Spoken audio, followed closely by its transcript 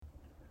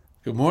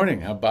Good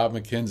morning. I'm Bob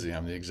Mackenzie.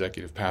 I'm the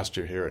executive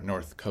pastor here at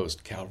North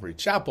Coast Calvary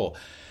Chapel,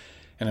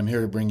 and I'm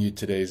here to bring you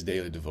today's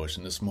daily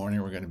devotion. This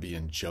morning we're going to be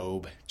in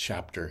Job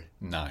chapter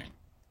 9.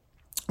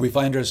 We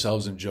find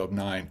ourselves in Job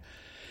 9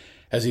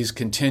 as he's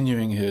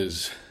continuing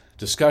his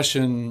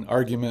discussion,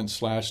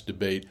 argument /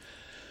 debate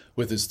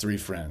with his three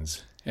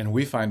friends, and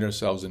we find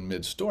ourselves in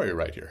mid-story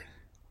right here.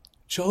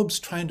 Job's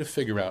trying to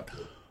figure out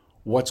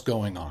what's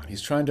going on.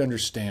 He's trying to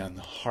understand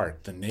the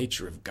heart, the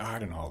nature of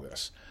God in all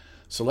this.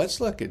 So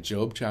let's look at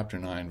Job chapter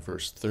 9,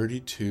 verse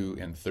 32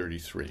 and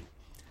 33.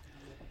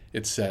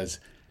 It says,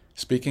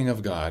 speaking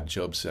of God,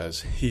 Job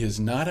says, "He is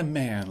not a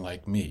man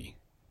like me,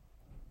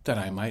 that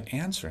I might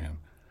answer him,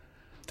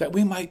 that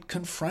we might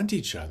confront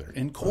each other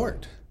in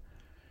court.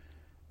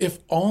 If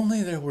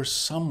only there were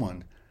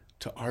someone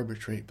to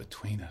arbitrate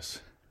between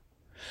us."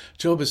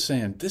 Job is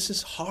saying, this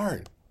is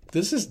hard.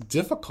 This is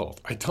difficult.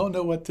 I don't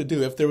know what to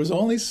do. If there was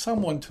only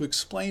someone to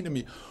explain to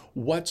me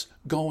what's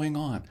going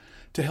on,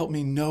 to help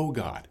me know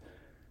God,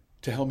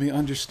 to help me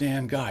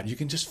understand God. You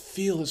can just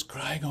feel his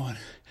cry going,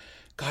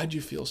 "God,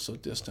 you feel so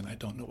distant, I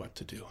don't know what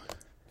to do."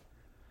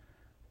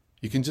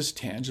 You can just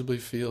tangibly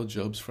feel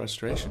Job's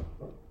frustration.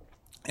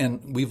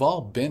 And we've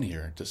all been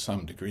here to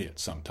some degree at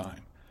some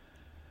time.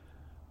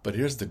 But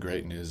here's the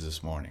great news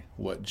this morning.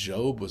 What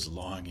Job was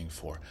longing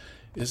for,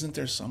 isn't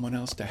there someone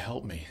else to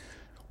help me?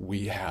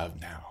 We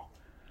have now.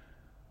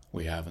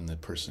 We have in the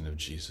person of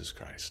Jesus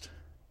Christ.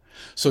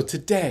 So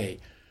today,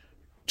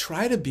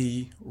 try to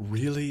be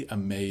really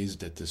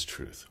amazed at this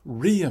truth,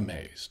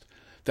 re-amazed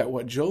that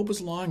what Job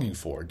was longing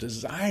for,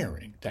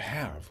 desiring to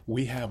have,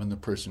 we have in the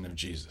person of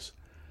Jesus.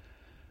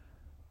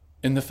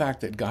 In the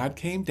fact that God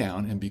came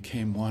down and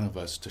became one of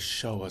us to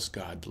show us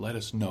God, to let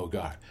us know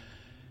God.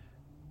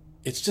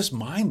 It's just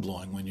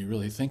mind-blowing when you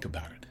really think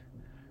about it.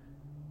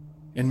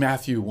 In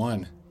Matthew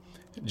 1,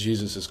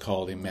 Jesus is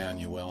called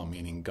Emmanuel,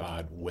 meaning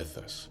God with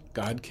us.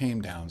 God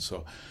came down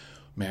so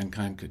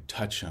mankind could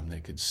touch him, they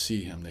could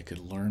see him, they could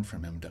learn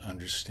from him to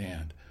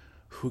understand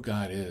who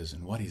God is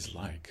and what he's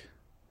like.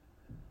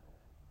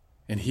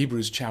 In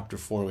Hebrews chapter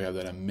 4, we have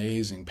that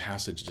amazing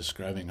passage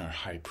describing our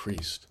high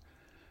priest,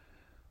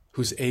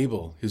 who's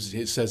able,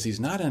 it says he's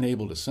not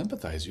unable to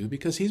sympathize with you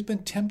because he's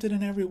been tempted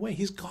in every way.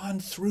 He's gone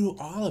through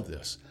all of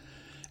this.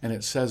 And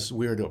it says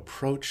we are to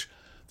approach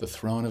the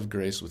throne of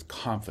grace with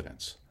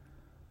confidence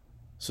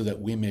so that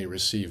we may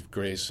receive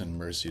grace and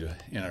mercy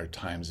in our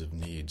times of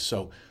need.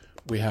 So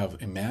we have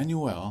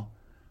Emmanuel,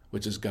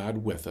 which is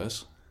God with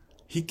us.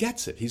 He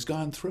gets it. He's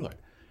gone through it.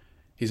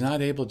 He's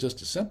not able just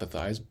to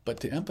sympathize,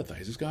 but to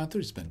empathize. He's gone through.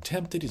 He's been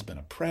tempted. He's been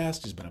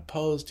oppressed. He's been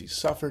opposed. He's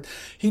suffered.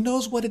 He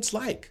knows what it's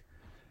like.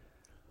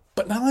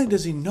 But not only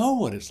does he know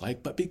what it's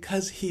like, but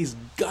because he's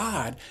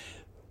God,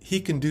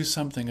 he can do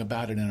something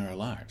about it in our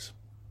lives.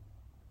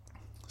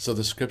 So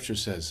the scripture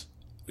says,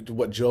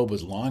 what Job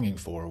was longing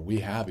for, we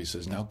have. He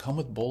says, now come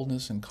with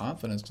boldness and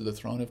confidence to the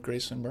throne of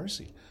grace and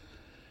mercy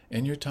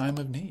in your time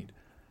of need.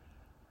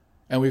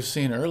 And we've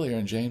seen earlier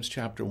in James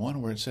chapter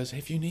 1 where it says,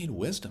 if you need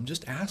wisdom,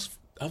 just ask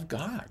of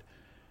God.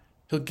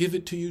 He'll give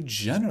it to you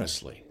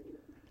generously.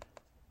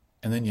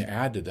 And then you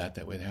add to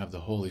that we have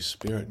the Holy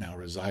Spirit now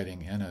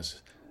residing in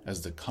us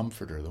as the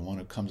comforter, the one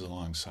who comes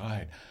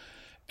alongside.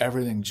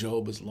 Everything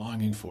Job is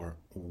longing for,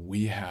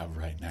 we have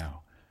right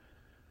now.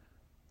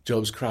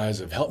 Job's cries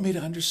of, help me to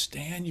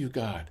understand you,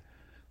 God,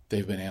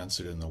 they've been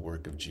answered in the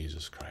work of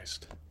Jesus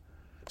Christ.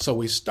 So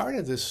we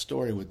started this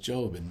story with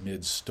Job in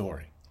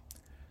mid-story.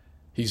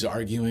 He's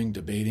arguing,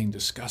 debating,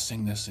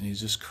 discussing this, and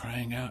he's just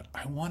crying out,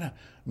 I want to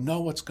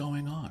know what's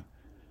going on.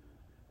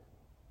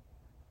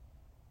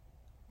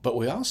 But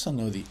we also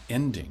know the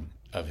ending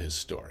of his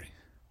story.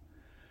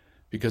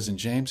 Because in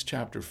James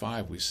chapter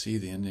 5, we see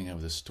the ending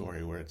of the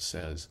story where it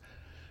says,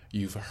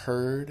 you've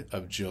heard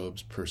of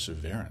Job's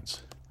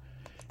perseverance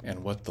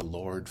and what the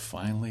Lord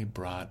finally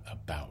brought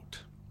about.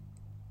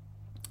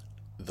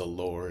 The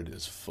Lord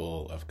is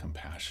full of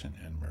compassion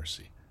and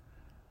mercy.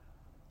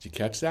 Did you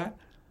catch that?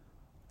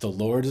 The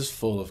Lord is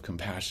full of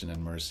compassion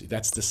and mercy.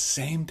 That's the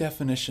same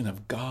definition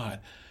of God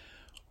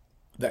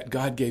that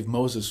God gave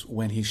Moses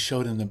when he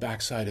showed him the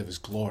backside of his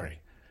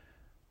glory.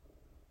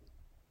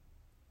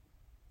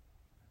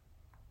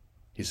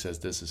 He says,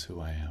 this is who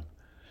I am.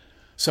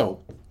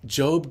 So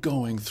Job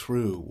going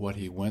through what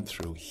he went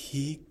through,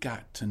 he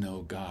got to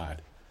know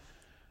God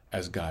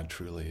as God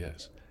truly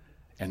is.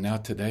 And now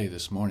today,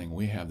 this morning,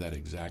 we have that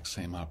exact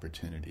same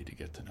opportunity to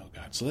get to know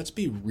God. So let's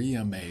be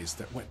re-amazed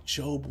that what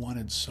Job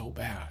wanted so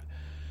bad,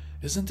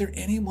 isn't there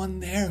anyone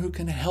there who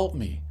can help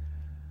me?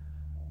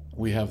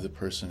 We have the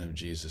person of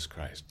Jesus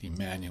Christ,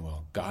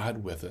 Emmanuel,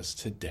 God with us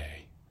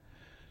today.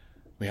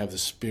 We have the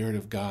Spirit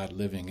of God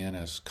living in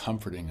us,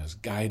 comforting us,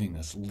 guiding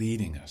us,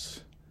 leading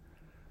us.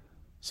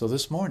 So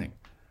this morning,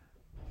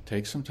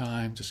 take some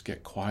time, just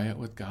get quiet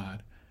with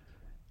God,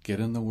 get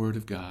in the Word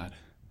of God,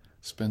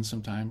 spend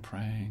some time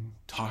praying,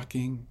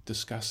 talking,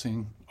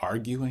 discussing,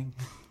 arguing.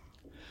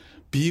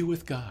 Be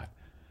with God,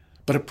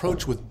 but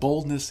approach with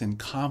boldness and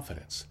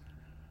confidence,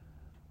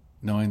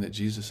 knowing that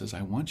Jesus says,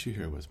 I want you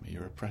here with me.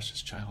 You're a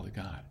precious child of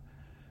God,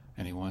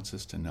 and he wants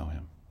us to know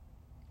him.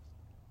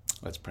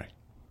 Let's pray.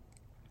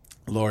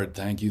 Lord,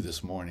 thank you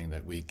this morning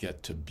that we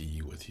get to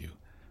be with you.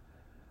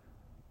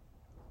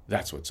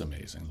 That's what's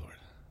amazing, Lord.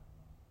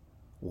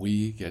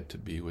 We get to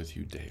be with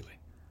you daily.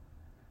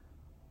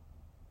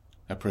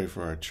 I pray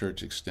for our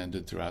church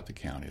extended throughout the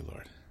county,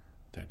 Lord,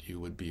 that you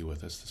would be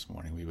with us this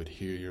morning. We would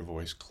hear your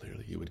voice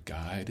clearly. You would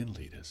guide and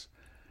lead us.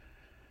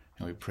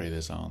 And we pray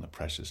this all in the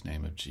precious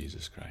name of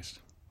Jesus Christ.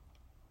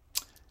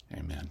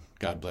 Amen.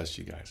 God bless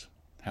you guys.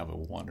 Have a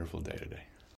wonderful day today.